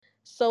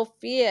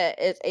Sophia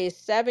is a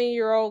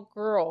 7-year-old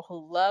girl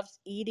who loves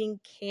eating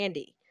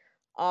candy.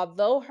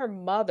 Although her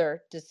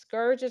mother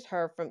discourages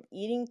her from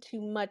eating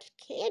too much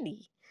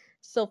candy,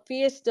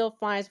 Sophia still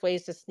finds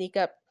ways to sneak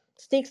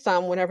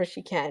some whenever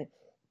she can.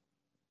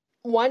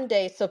 One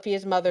day,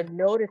 Sophia's mother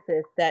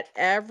notices that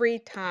every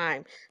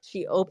time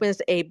she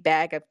opens a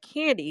bag of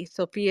candy,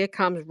 Sophia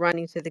comes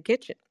running to the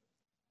kitchen.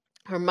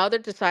 Her mother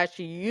decides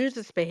to use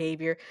this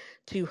behavior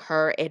to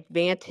her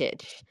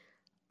advantage.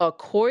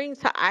 According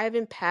to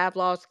Ivan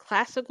Pavlov's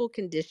classical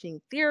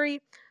conditioning theory,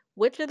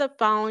 which of the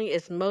following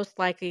is most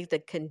likely the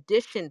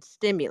conditioned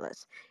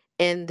stimulus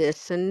in this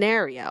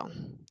scenario?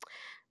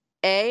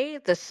 A,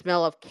 the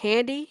smell of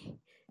candy.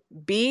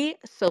 B,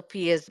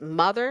 Sophia's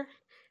mother.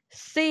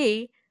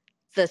 C,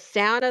 the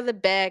sound of the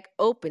bag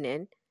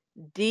opening.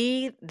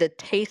 D, the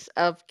taste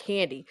of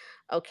candy.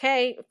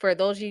 Okay, for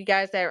those of you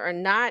guys that are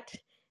not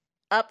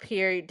up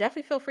here,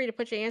 definitely feel free to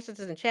put your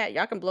answers in the chat.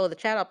 Y'all can blow the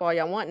chat up all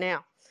y'all want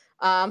now.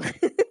 Um,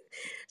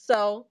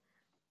 so,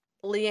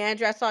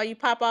 Leandra, I saw you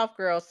pop off,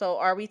 girl. So,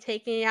 are we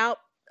taking out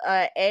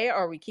A or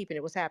are we keeping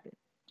it? What's happening?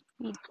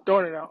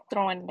 Throwing it out.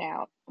 Throwing it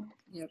out.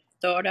 Yep.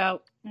 Throw it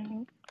out.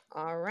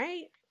 All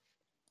right.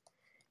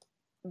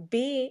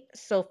 B,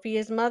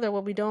 Sophia's mother.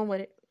 What we doing with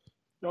it?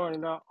 Throwing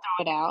it out.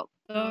 Throw it out.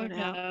 Throw it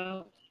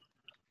out.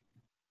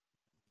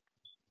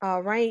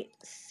 All right.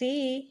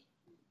 C,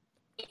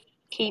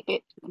 Keep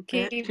it.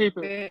 Keep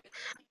it.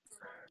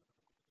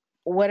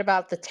 what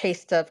about the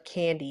taste of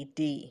candy?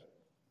 D.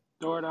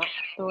 Throw it out.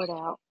 Throw it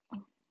out.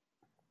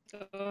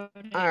 All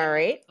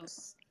right.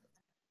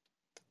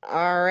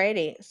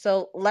 Alrighty.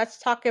 So let's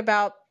talk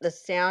about the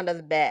sound of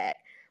the bag.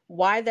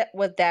 Why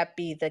would that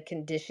be the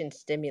conditioned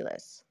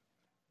stimulus?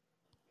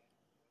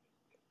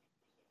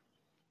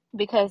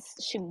 Because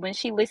when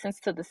she listens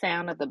to the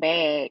sound of the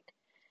bag,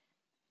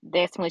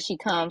 that's when she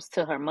comes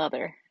to her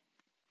mother.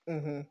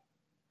 Mm-hmm.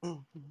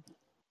 Mm-hmm.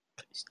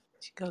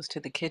 She goes to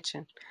the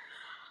kitchen.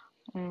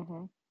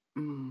 Mm-hmm.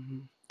 Mm-hmm.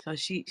 So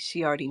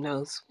she already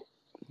knows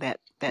that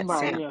Right.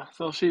 sound. Yeah,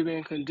 so she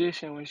been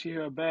conditioned when she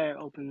hear a bag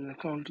open and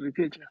come to the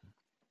kitchen.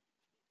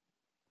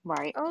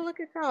 Right. Oh, look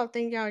at y'all.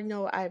 Think y'all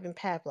know Ivan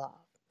Pavlov.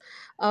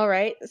 All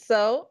right.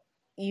 So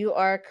you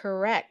are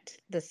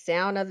correct. The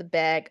sound of the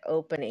bag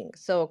opening.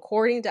 So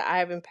according to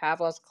Ivan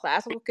Pavlov's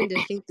classical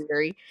conditioning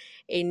theory,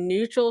 a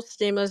neutral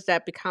stimulus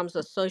that becomes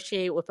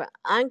associated with an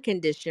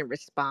unconditioned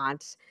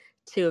response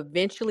to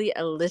eventually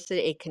elicit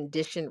a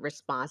conditioned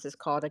response is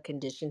called a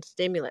conditioned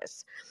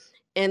stimulus.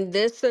 In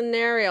this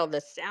scenario,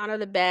 the sound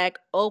of the bag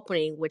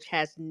opening, which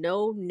has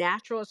no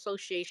natural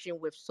association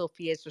with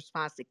Sophia's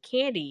response to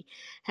candy,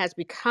 has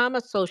become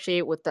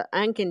associated with the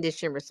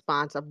unconditioned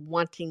response of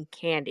wanting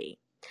candy.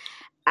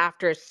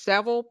 After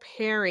several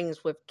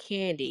pairings with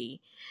candy,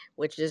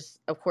 which is,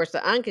 of course,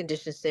 the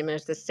unconditioned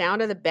stimulus, the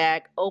sound of the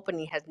bag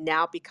opening has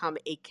now become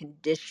a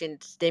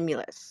conditioned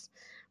stimulus,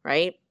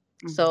 right?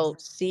 So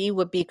C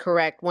would be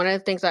correct. One of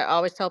the things I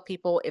always tell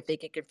people if they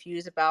get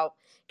confused about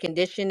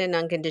conditioned and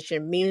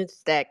unconditioned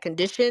means that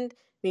conditioned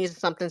means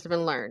something's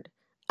been learned.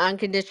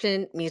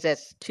 Unconditioned means that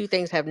two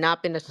things have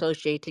not been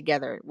associated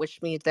together, which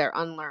means they're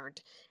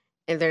unlearned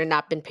and they're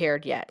not been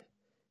paired yet,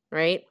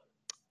 right?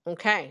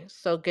 Okay,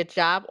 so good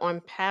job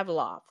on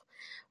Pavlov.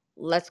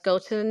 Let's go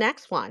to the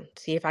next one.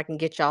 See if I can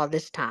get y'all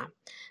this time.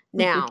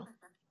 Now,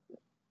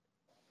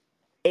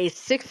 a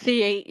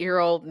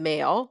 68-year-old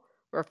male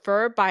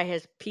referred by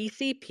his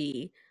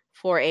PCP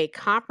for a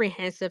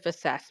comprehensive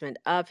assessment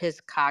of his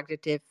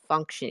cognitive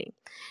functioning.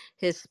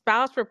 His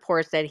spouse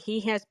reports that he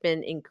has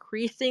been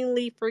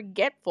increasingly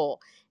forgetful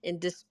and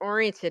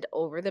disoriented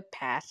over the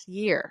past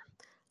year.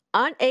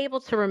 Unable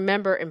to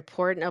remember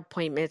important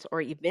appointments or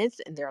events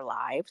in their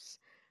lives,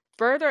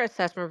 further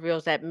assessment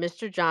reveals that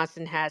Mr.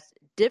 Johnson has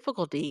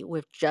difficulty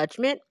with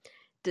judgment,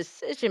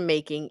 decision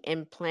making,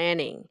 and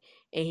planning,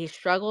 and he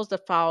struggles to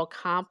follow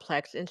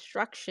complex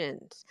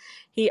instructions.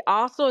 He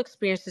also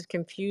experiences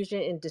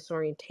confusion and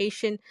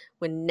disorientation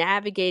when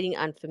navigating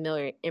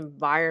unfamiliar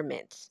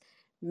environments.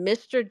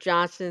 Mr.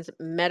 Johnson's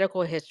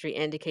medical history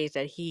indicates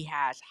that he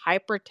has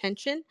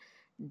hypertension,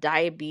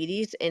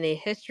 diabetes, and a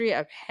history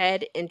of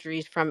head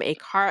injuries from a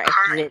car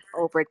accident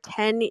over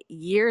 10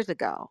 years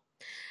ago.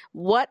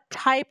 What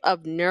type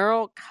of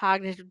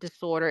neurocognitive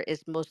disorder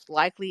is most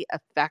likely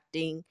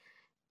affecting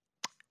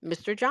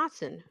Mr.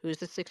 Johnson,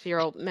 who's a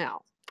 6-year-old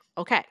male?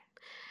 Okay.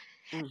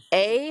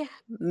 A,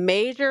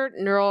 major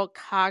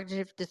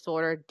neurocognitive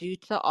disorder due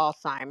to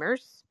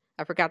Alzheimer's.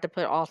 I forgot to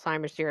put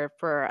Alzheimer's here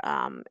for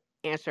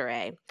answer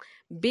A.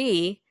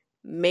 B,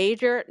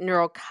 major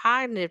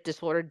neurocognitive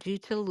disorder due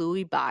to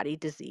Lewy body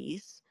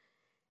disease.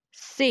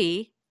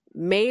 C,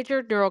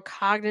 major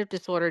neurocognitive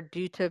disorder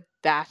due to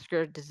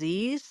vascular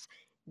disease.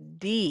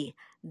 D,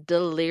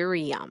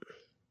 delirium.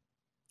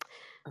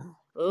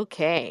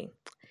 Okay,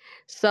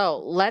 so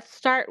let's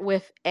start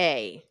with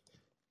A,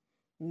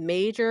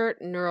 major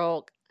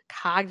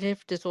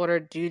neurocognitive disorder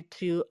due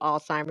to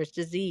Alzheimer's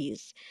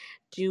disease.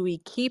 Do we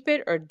keep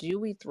it or do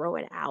we throw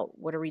it out?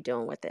 What are we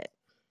doing with it?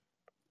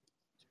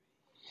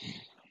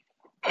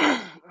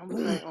 I'm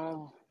saying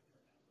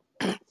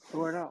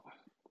throw it out.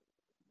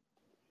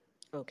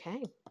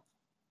 Okay.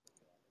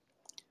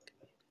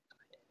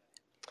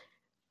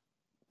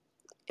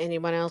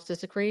 Anyone else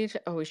disagree?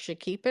 Or we should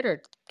keep it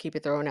or keep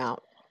it thrown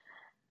out?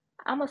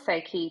 I'm gonna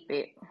say keep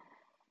it.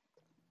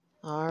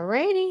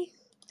 Alrighty.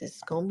 This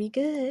is gonna be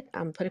good.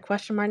 I'm gonna put a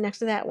question mark next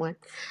to that one.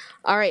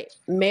 All right.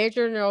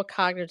 Major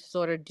neurocognitive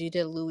disorder due to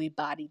Lewy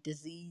body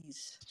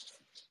disease.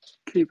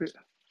 Keep it.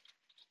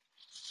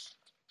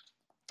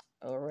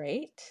 All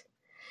right.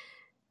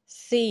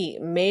 C.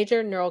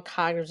 Major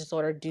neurocognitive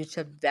disorder due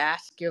to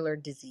vascular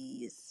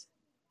disease.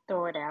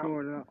 Throw it out. Throw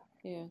it out.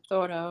 Yeah,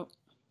 throw it out.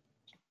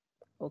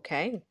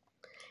 Okay.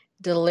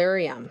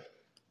 Delirium.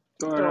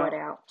 Throw it Throw it out.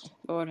 out.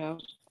 Throw it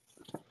out.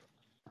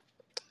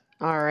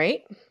 All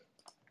right.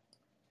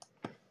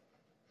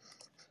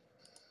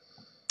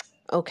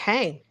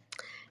 Okay.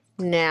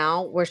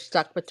 Now we're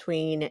stuck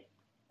between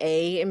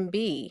A and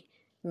B.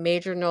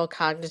 Major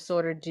neurocognitive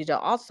disorder due to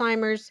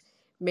Alzheimer's,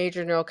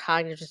 major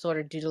neurocognitive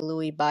disorder due to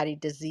Lewy body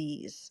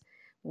disease.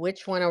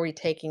 Which one are we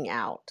taking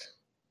out?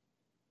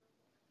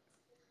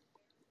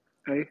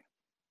 A.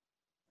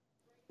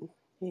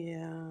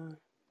 Yeah.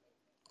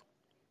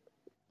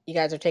 You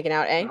guys are taking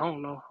out I A?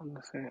 don't know. I'm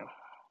just saying.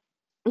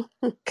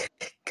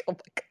 Oh my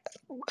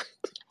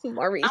God.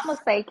 I'm gonna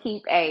Maurice. say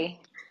keep A.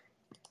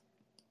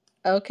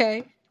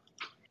 Okay.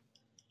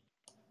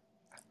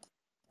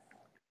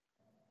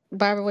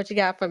 Barbara, what you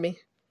got for me?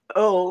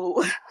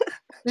 Oh,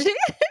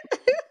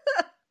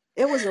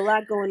 there was a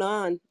lot going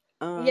on.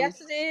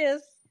 Yes, it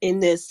is. In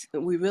this,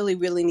 we really,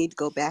 really need to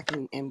go back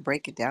and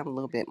break it down a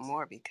little bit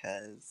more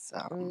because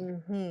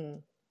Mm-hmm.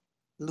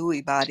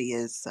 Lewy body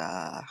is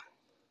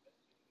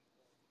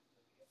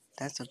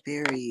that's a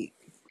very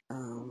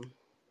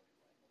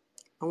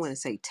I want to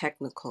say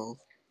technical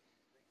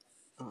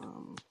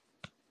um,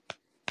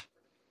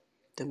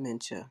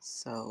 dementia,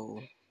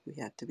 so we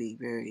have to be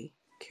very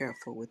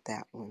careful with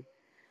that one.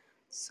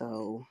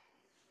 So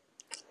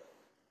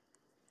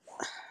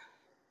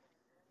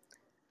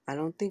I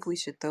don't think we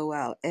should throw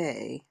out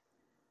A.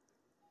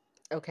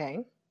 Okay.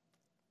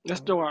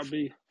 Let's throw out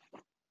B.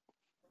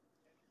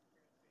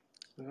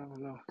 I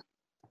don't know.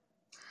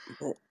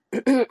 But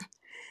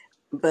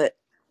but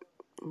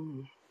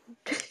mm,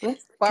 can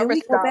Barbara,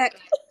 we go stop. back?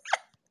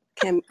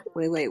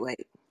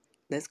 Wait.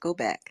 Let's go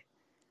back.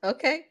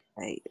 Okay.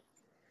 Right.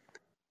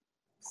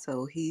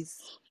 So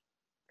he's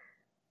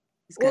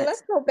Well, got,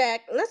 let's go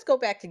back. Let's go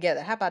back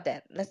together. How about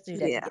that? Let's do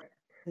that yeah. together.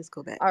 Let's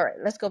go back. All right,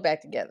 let's go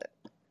back together.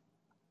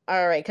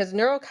 All right, because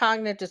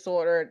neurocognitive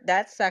disorder,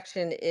 that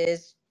section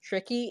is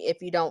tricky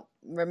if you don't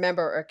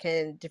remember or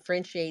can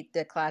differentiate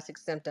the classic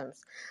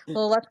symptoms.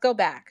 So let's go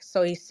back.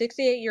 So he's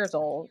 68 years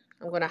old.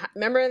 I'm going to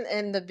remember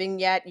in the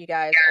vignette, you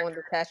guys, on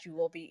the test, you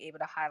will be able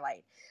to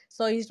highlight.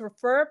 So he's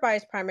referred by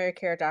his primary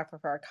care doctor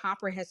for a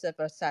comprehensive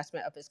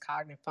assessment of his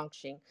cognitive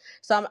functioning.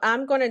 So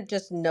I'm going to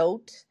just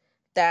note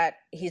that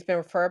he's been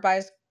referred by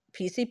his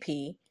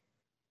PCP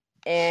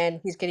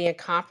and he's getting a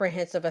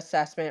comprehensive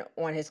assessment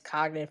on his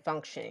cognitive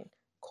functioning.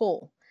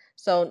 Cool.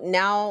 So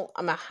now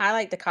I'm going to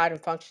highlight the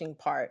cognitive functioning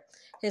part.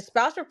 His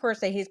spouse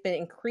reports that he's been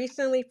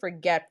increasingly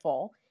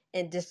forgetful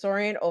and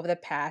disoriented over the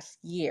past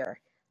year.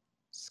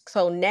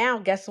 So now,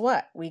 guess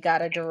what? We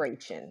got a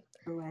duration.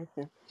 All right.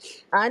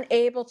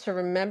 Unable to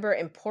remember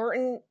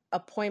important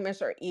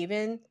appointments or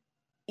even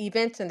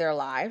events in their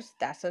lives.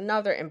 That's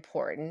another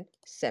important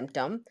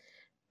symptom.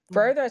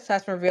 Further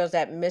assessment reveals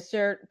that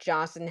Mr.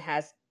 Johnson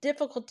has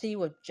difficulty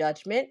with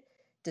judgment,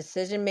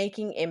 decision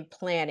making, and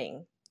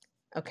planning.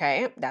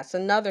 Okay, that's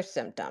another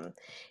symptom.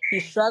 He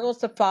struggles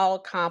to follow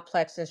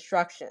complex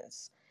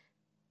instructions.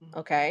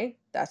 Okay,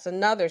 that's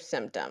another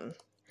symptom.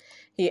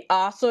 He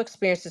also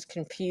experiences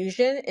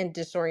confusion and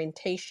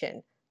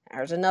disorientation.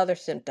 There's another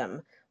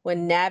symptom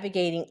when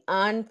navigating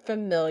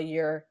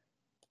unfamiliar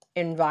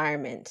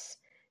environments.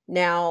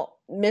 Now,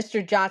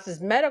 Mr.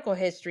 Johnson's medical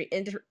history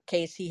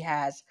indicates he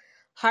has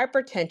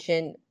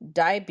hypertension,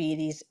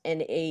 diabetes,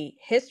 and a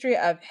history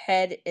of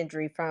head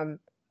injury from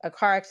a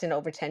car accident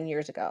over 10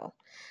 years ago.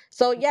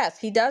 So, yes,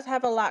 he does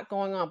have a lot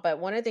going on, but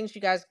one of the things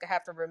you guys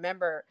have to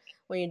remember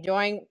when you're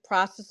doing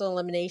process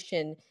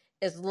elimination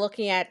is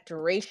looking at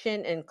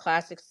duration and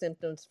classic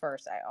symptoms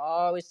first. I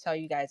always tell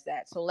you guys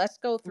that. So, let's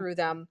go through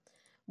them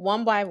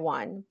one by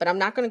one, but I'm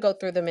not going to go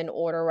through them in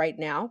order right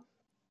now.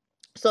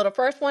 So the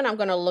first one I'm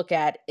going to look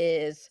at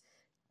is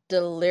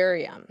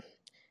delirium.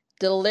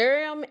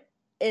 Delirium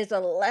is a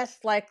less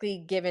likely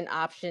given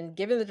option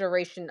given the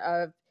duration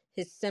of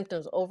his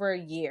symptoms over a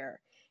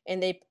year,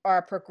 and they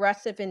are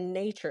progressive in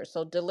nature.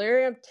 So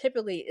delirium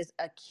typically is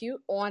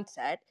acute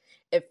onset.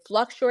 It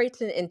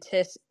fluctuates in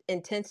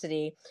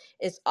intensity,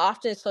 is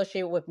often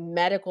associated with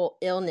medical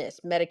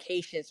illness,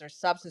 medications, or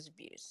substance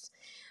abuse,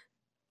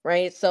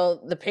 right?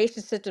 So the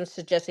patient's symptoms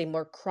suggest a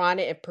more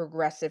chronic and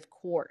progressive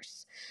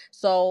course.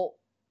 So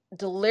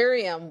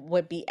delirium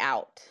would be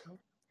out.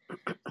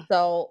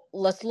 So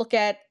let's look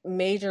at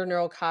major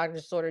neurocognitive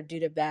disorder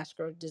due to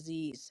vascular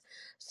disease.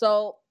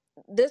 So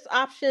this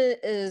option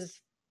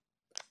is,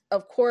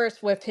 of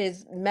course, with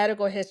his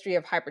medical history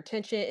of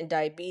hypertension and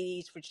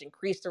diabetes, which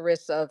increase the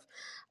risk of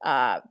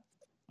uh,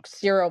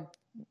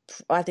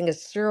 I think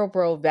it's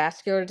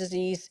cerebrovascular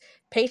disease.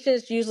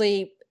 Patients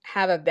usually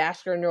have a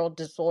vascular neural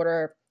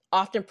disorder,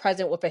 often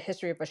present with a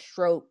history of a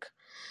stroke,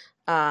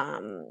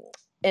 um,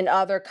 and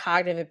other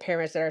cognitive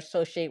impairments that are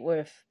associated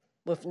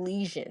with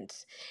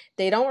lesions.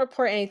 They don't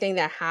report anything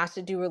that has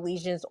to do with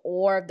lesions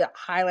or the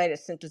highlighted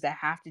symptoms that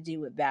have to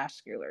do with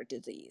vascular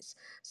disease.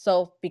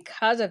 So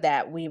because of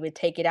that, we would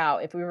take it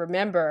out. If we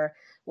remember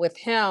with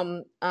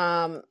him,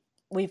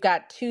 we've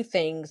got two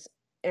things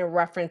in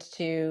reference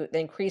to the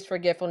increased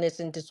forgetfulness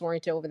and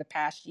disoriented over the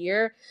past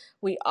year.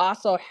 We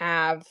also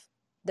have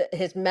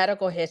his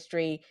medical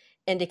history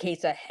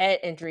indicates a head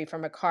injury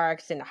from a car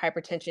accident,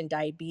 hypertension,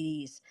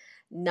 diabetes,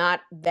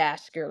 not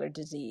vascular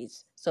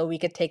disease. So we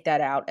could take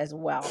that out as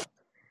well.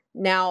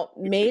 Now,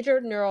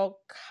 major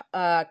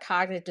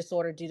cognitive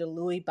disorder due to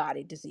Lewy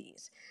body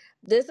disease.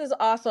 This is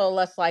also a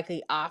less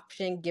likely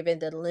option given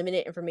the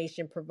limited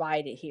information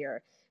provided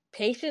here.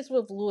 Patients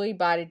with Lewy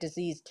body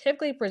disease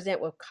typically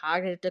present with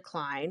cognitive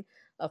decline,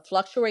 of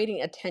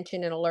fluctuating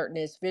attention and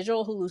alertness,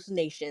 visual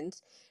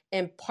hallucinations,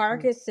 and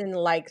Parkinson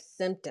like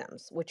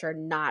symptoms, which are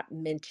not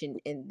mentioned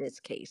in this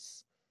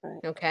case.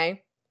 Right.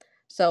 Okay.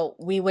 So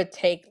we would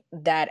take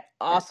that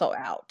also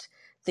out.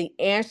 The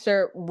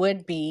answer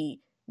would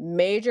be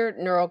major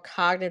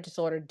neurocognitive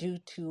disorder due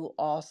to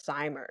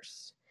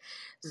Alzheimer's.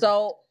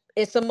 So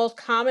it's the most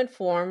common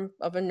form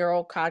of a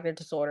neurocognitive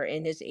disorder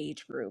in his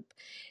age group.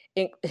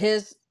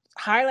 His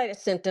highlighted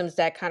symptoms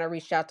that kind of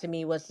reached out to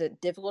me was the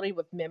difficulty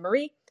with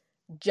memory,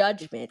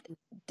 judgment,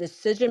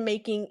 decision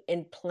making,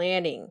 and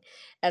planning,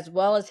 as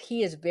well as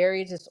he is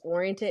very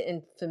disoriented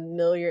in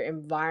familiar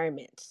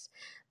environments.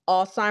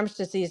 Alzheimer's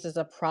disease is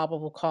a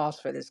probable cause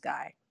for this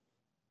guy.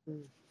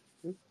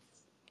 Mm-hmm.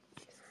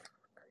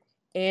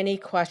 Any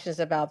questions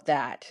about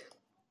that?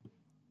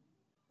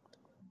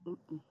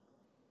 Mm-mm.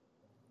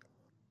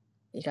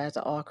 You guys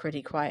are all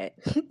pretty quiet.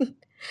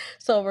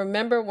 So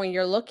remember, when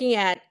you're looking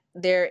at,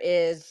 there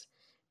is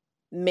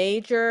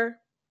major,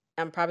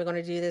 I'm probably going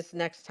to do this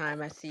next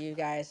time I see you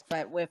guys,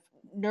 but with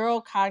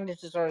neurocognitive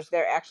disorders,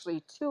 there are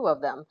actually two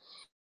of them.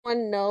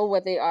 Anyone know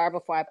what they are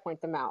before I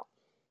point them out?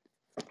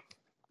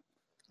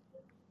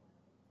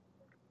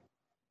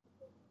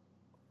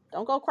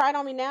 Don't go crying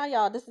on me now,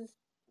 y'all. This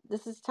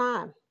is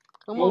time.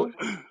 Come What on.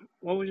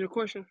 what was your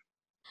question?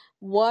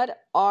 What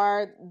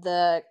are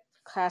the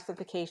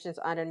classifications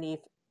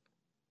underneath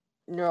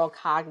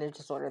neurocognitive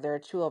disorder? There are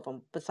two of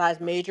them. Besides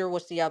major,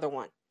 what's the other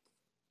one?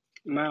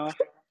 Mouth.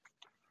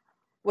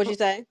 What'd you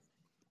say?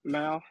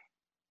 Mouth.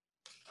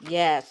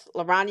 Yes.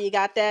 Lorana, you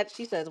got that?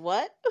 She says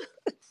what?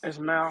 It's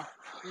mouth.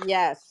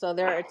 Yes. So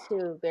there are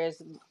two.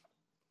 There's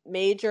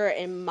major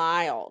and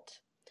mild.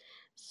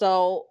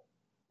 So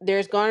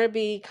there's going to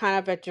be kind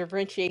of a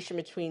differentiation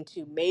between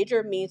two.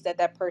 Major means that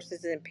that person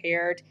is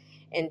impaired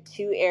in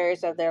two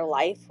areas of their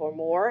life or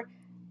more.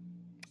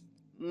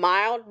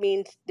 Mild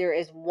means there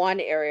is one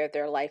area of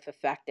their life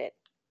affected.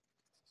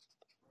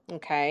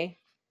 Okay.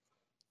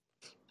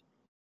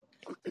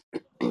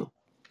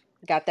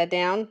 Got that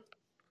down?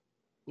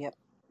 Yep.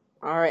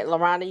 All right,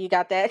 Lorana, you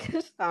got that?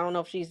 I don't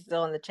know if she's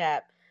still in the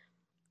chat.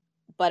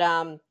 But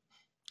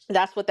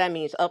that's what that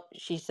means. Oh,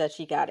 she said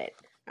she got it.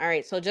 All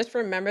right, so just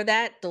remember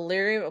that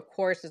delirium, of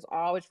course, is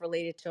always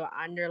related to an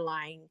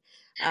underlying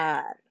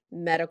uh,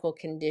 medical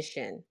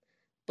condition.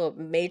 But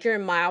major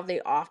and mild,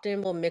 they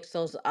often will mix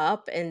those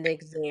up in the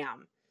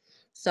exam.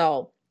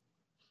 So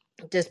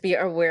just be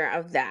aware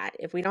of that.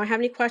 If we don't have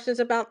any questions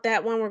about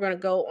that one, we're going to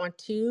go on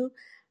to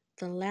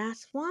the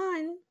last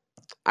one.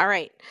 All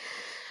right.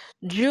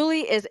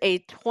 Julie is a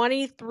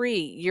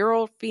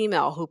 23-year-old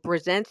female who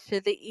presents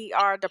to the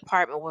ER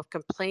department with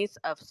complaints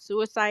of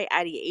suicide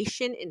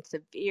ideation and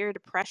severe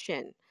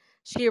depression.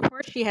 She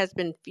reports she has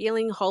been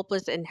feeling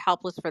hopeless and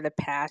helpless for the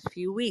past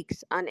few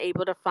weeks,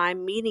 unable to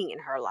find meaning in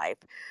her life.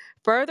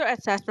 Further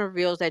assessment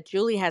reveals that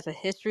Julie has a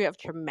history of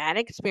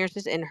traumatic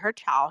experiences in her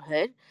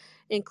childhood,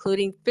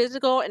 including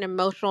physical and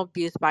emotional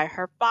abuse by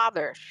her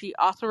father. She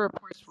also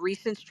reports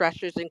recent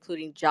stressors,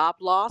 including job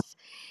loss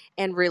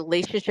and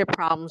relationship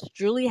problems.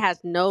 Julie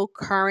has no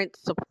current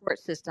support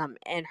system,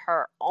 and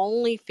her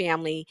only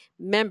family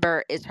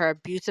member is her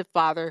abusive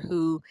father,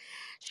 who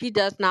she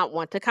does not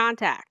want to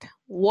contact.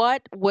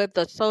 What would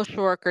the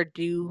social worker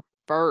do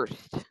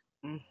first?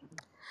 Mm-hmm.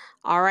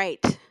 All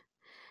right.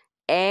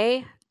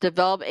 A,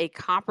 develop a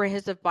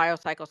comprehensive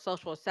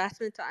biopsychosocial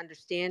assessment to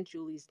understand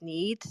Julie's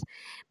needs.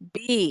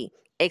 B,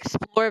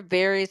 explore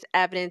various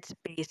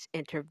evidence-based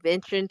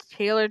interventions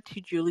tailored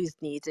to Julie's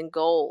needs and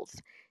goals.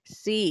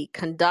 C,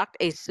 conduct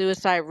a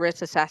suicide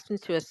risk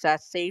assessment to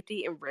assess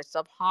safety and risks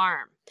of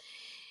harm.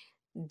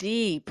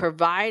 D,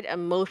 provide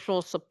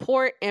emotional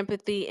support,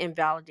 empathy, and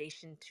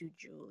validation to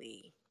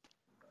Julie.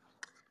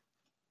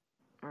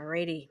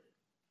 Alrighty.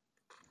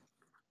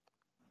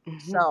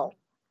 Mm-hmm. So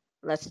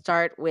let's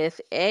start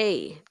with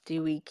A.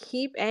 Do we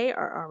keep A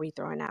or are we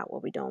throwing out? What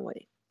are we doing with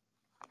it?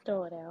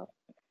 Throw it out.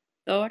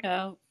 Throw it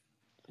out.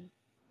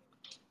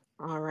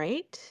 All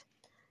right.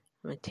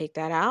 I'm going to take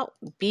that out.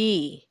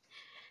 B.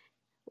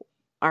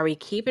 Are we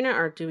keeping it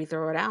or do we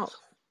throw it out?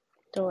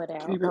 Throw it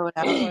out. Keep it. Throw it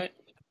out. Throw it.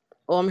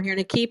 Oh, I'm here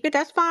to keep it.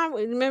 That's fine.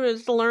 Remember,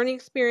 it's a learning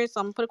experience.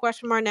 So I'm gonna put a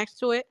question mark next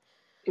to it.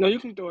 No, you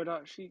can throw it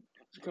out. She's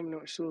coming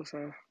up with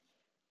suicide.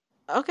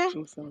 Okay.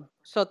 Suicide.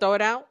 So throw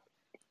it out.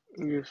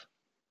 Yes.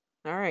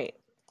 All right.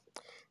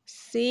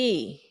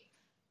 C.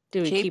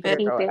 Do we Keep keep it or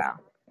it. Keep throw it it.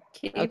 out?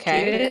 Keep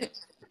Okay. it.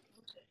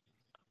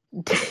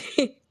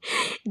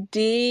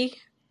 D.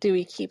 Do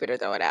we keep it or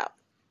throw it out?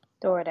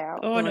 Throw it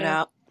out. Throw Throw it it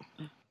out. out.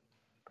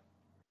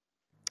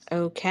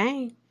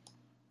 Okay.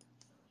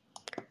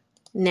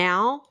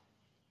 Now,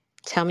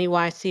 tell me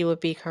why C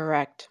would be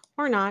correct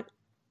or not.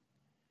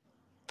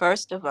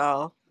 First of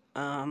all,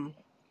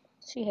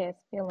 She has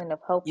feeling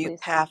of you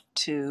hopeless. have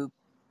to,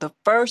 the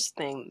first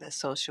thing the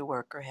social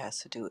worker has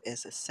to do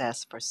is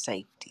assess for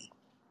safety.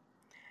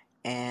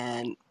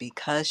 And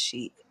because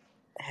she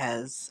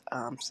has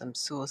some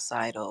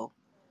suicidal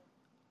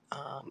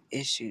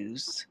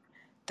issues,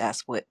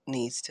 that's what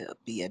needs to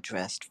be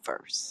addressed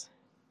first.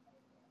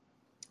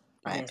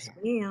 Right, Yes, Pam?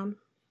 ma'am.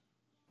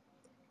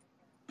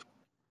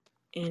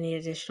 Any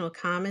additional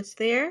comments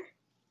there?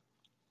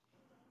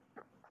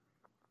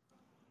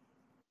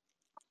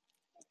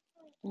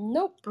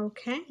 Nope.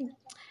 Okay.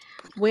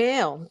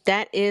 Well,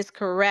 that is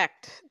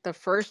correct. The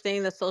first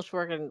thing the social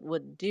worker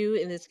would do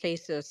in this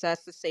case to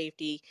assess the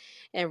safety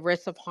and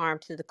risk of harm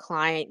to the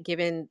client,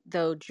 given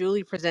though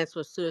Julie presents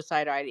with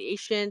suicidal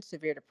ideation,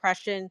 severe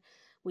depression,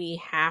 we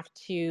have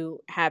to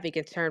have a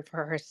concern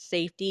for her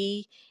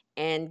safety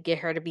and get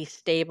her to be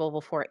stable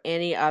before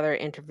any other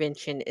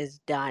intervention is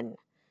done.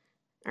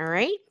 All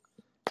right.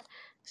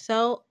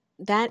 So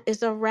that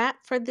is a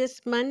wrap for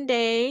this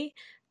Monday.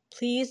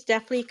 Please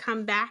definitely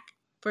come back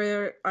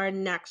for our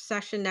next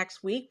session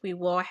next week. We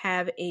will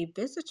have a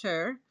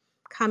visitor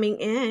coming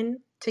in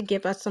to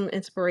give us some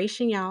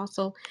inspiration, y'all.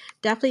 So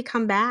definitely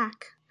come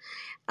back.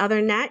 Other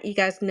than that, you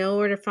guys know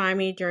where to find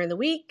me during the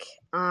week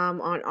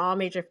on all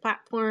major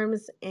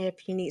platforms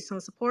if you need some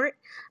support.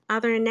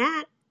 Other than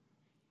that,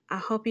 I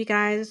hope you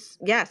guys,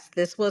 yes,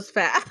 this was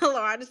fast.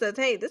 Laura says,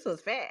 hey, this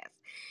was fast.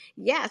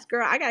 Yes,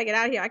 girl, I gotta get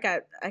out of here. I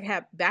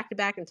have back to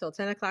back until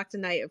 10 o'clock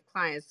tonight of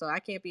clients, so I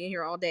can't be in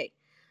here all day.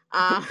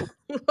 Um,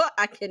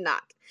 I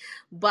cannot.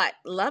 But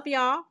love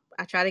y'all.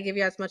 I try to give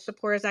you as much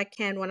support as I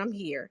can when I'm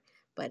here.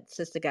 But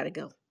sister gotta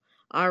go.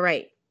 All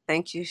right.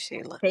 Thank you,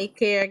 Sheila. Take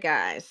care,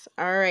 guys.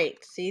 All right.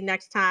 See you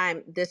next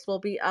time. This will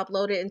be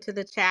uploaded into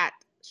the chat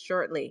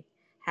shortly.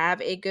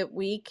 Have a good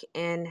week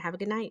and have a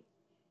good night.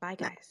 Bye,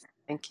 guys.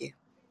 Thank you.